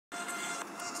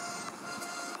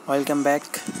Welcome back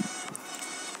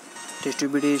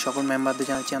টেস্টবিডি সকল মেম্বারদের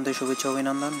জানাচ্ছি আন্তরিক শুভেচ্ছা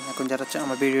অভিনন্দন। এখন যারা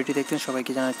আমার ভিডিওটি দেখছেন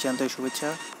সবাইকে জানাচ্ছি আন্তরিক শুভেচ্ছা,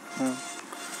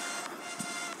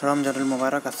 রমজানুল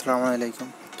মোবারক, আসসালামু আলাইকুম।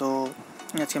 তো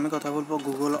আজকে আমি কথা বলবো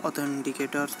গুগল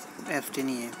অথেন্টিকেটর অ্যাপসটি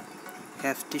নিয়ে।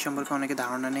 অ্যাপসটি সম্পর্কে অনেকে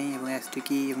ধারণা নেই এবং অ্যাপসটি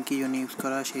কী এবং কী জন্য ইউজ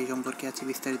করা সেই সম্পর্কে আজকে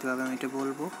বিস্তারিতভাবে আমি এটা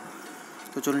বলবো।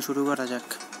 তো চলুন শুরু করা যাক।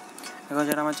 এখন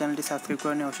যারা আমার চ্যানেলটি সাবস্ক্রাইব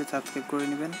করেনি অবশ্যই সাবস্ক্রাইব করে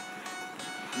নেবেন।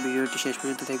 ভিডিওটি শেষ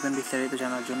পর্যন্ত দেখবেন বিস্তারিত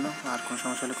জানার জন্য। আর কোনো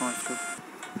সমস্যা হলে কমেন্ট করুন।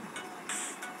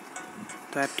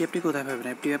 তো অ্যাপটি আপনি কোথায় পাবেন?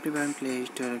 অ্যাপটি আপনি পাবেন প্লে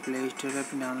স্টোরে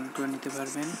আপনি ডাউনলোড করে নিতে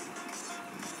পারবেন।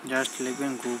 জাস্ট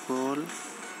লিখবেন গুগল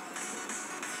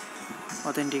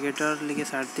অথেন্টিকেটর লিখে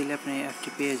সার্চ দিলে আপনি অ্যাপটি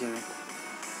পেয়ে যাবেন।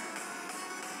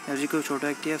 অ্যাপটি খুব ছোটো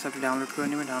একটি অ্যাপস, আপনি ডাউনলোড করে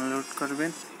নেবেন, ডাউনলোড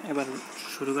করবেন। এবার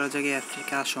শুরু করা যাক অ্যাপটির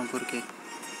কাজ সম্পর্কে।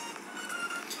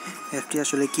 অ্যাপটি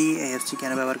আসলে কি, অ্যাপটি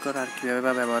কেন ব্যবহার করা আর কীভাবে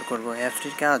ব্যবহার করবো।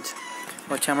 অ্যাপটির কাজ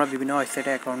হচ্ছে আমরা বিভিন্ন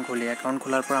ওয়েবসাইটে অ্যাকাউন্ট খুলি। অ্যাকাউন্ট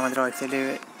খোলার পর আমাদের ওয়েবসাইটে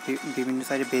বিভিন্ন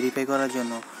সাইটে ভেরিফাই করার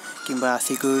জন্য কিংবা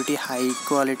সিকিউরিটি হাই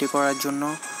কোয়ালিটি করার জন্য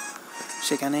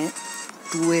সেখানে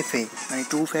 2FA মানে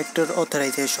 2 ফ্যাক্টর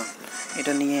অথরাইজেশন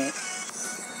এটা নিয়ে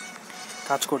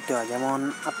কাজ করতে হয়। যেমন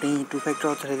আপনি 2 ফ্যাক্টর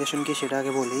অথরাইজেশন কি সেটা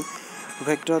আগে বলি। 2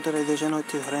 ফ্যাক্টর অথরাইজেশন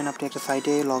হচ্ছে, ধরেন আপনি একটা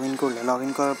সাইটে লগ ইন করলেন, লগ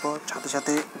ইন করার পর সাথে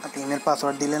সাথে আপনি ইমেল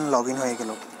পাসওয়ার্ড দিলেন, লগ ইন হয়ে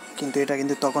গেল, কিন্তু এটা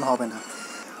কিন্তু তখন হবে না।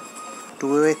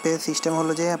 2FA সিস্টেম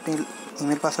হলো যে আপনি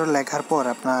ইমেল পাসওয়ার্ড লেখার পর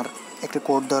আপনার একটা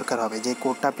কোড দরকার হবে, যে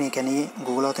কোডটা আপনি এখানে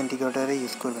গুগল অথেন্টিকেটরে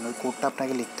ইউজ করবেন। ওই কোডটা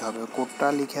আপনাকে লিখতে হবে। ওই কোডটা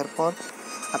লেখার পর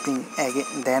আপনি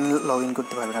দেন লগ ইন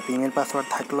করতে পারবেন। আপনি ইমেল পাসওয়ার্ড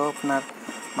থাকলেও আপনার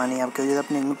কেউ যদি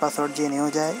আপনি ইমেল পাসওয়ার্ড জেনেও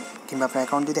যায় কিংবা আপনার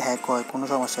অ্যাকাউন্ট যদি হ্যাক হয়, কোনো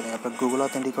সমস্যা নেই। আপনার গুগল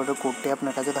অথেন্টিকেটর কোডটি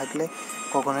আপনার কাছে থাকলে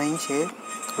কখনোই সে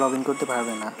লগ ইন করতে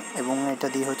পারবে না। এবং এটা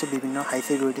দিয়ে হচ্ছে বিভিন্ন হাই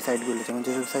সিকিউরিটি সাইটগুলো, যেমন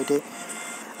যেসব সাইটে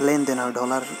লেনদেন হয়,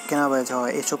 ডলার কেনা বেচা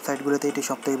হয়, এইসব সাইটগুলোতে এটি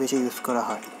সবথেকে বেশি ইউজ করা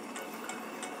হয়।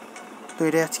 তো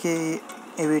এটা আজকে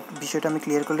এই বিষয়টা আমি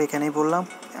ক্লিয়ার করলে এখানেই বললাম।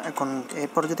 এখন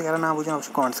এরপর যদি কারো না বুঝেন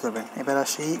অবশ্যই কমেন্টস করবেন। এবার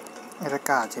আসি এটা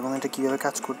কাজ এবং এটা কীভাবে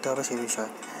কাজ করতে হবে সেই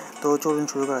বিষয়ে। তো চলুন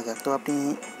শুরু করা যাক। তো আপনি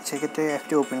সেক্ষেত্রে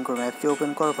অ্যাপটি ওপেন করবেন। অ্যাপটি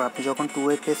ওপেন করার পর আপনি যখন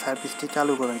 2FA সার্ভিসটি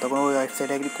চালু করবেন তখন ওই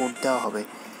ওয়েবসাইটে একটি কোড দেওয়া হবে।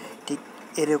 ঠিক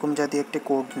এরকম জাতীয় একটি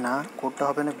কোড না, কোডটা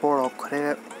হবে না বড়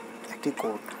অক্ষরের একটি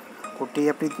কোড। কোডটি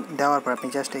আপনি দেওয়ার পর আপনি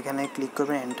জাস্ট এখানে ক্লিক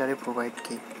করবেন এন্টারে প্রোভাইড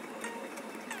কি।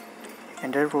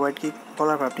 এন্টারে প্রোভাইড কি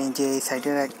বলার পর আপনি যে এই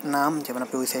সাইটের নাম, যেমন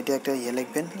আপনি ওই সাইটে একটা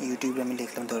লিখবেন, ইউটিউবে আমি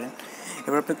লিখলাম ধরেন।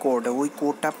 এবার আপনি ওই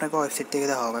কোডটা আপনাকে ওয়েবসাইট থেকে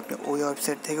দেওয়া হবে। আপনি ওই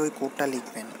ওয়েবসাইট থেকে ওই কোডটা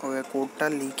লিখবেন। ওই কোডটা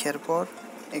লিখার পর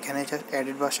এখানে জাস্ট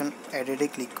অ্যাডেডে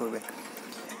ক্লিক করবেন।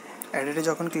 অ্যাডেডে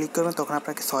যখন ক্লিক করবেন তখন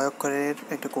আপনাকে 6 অক্ষরের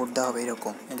একটা কোড দেওয়া হবে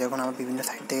এরকম, যখন আমার বিভিন্ন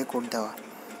সাইট থেকে কোড দেওয়া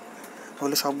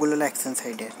ওগুলো সবগুলো হলো অ্যাকশন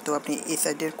সাইটের। তো আপনি এই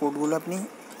সাইটের কোডগুলো আপনি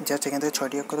জাস্ট এখান থেকে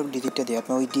 6টি অক্ষরের ডিজিটটা দিয়ে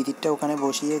আপনি ওই ডিজিটটা ওখানে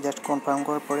বসিয়ে জাস্ট কনফার্ম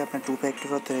করার পরে আপনার 2 ফ্যাক্টর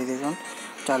অথরাইজেশন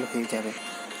চালু হয়ে যাবে।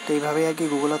 তো এইভাবেই আর কি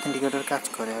গুগল অথেন্টিকেটর কাজ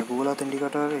করে। আর গুগল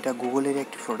অথেন্টিকেটর এটা গুগলের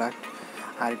একটি প্রোডাক্ট,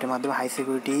 আর এটার মাধ্যমে হাই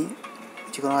সিকিউরিটি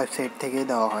যে কোনো ওয়েবসাইট থেকে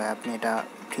দেওয়া হয়। আপনি এটা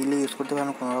ফ্রিলি ইউজ করতে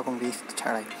পারেন কোনো রকম রিস্ক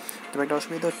ছাড়াই। তবে একটা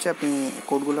অসুবিধা হচ্ছে, আপনি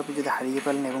কোডগুলো আপনি যদি হারিয়ে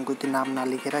ফেলেন এবং যদি নাম না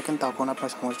লিখে রাখেন তখন আপনার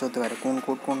সমস্যা হতে পারে। কোন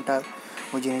কোড কোনটা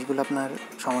ওই জিনিসগুলো আপনার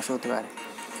সমস্যা হতে পারে।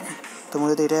 তো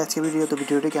মূলত এটাই আজকে ভিডিও। তো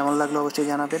ভিডিওটি কেমন লাগলো অবশ্যই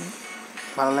জানাবেন।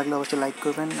 ভালো লাগলে অবশ্যই লাইক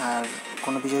করবেন, আর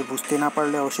কোনো বিষয় বুঝতে না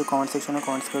পারলে অবশ্যই কমেন্ট সেকশনে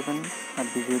কমেন্টস করবেন। আর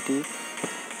ভিডিওটি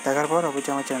দেখার পর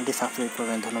অবশ্যই আমার চ্যানেলটি সাবস্ক্রাইব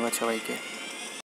করবেন। ধন্যবাদ সবাইকে।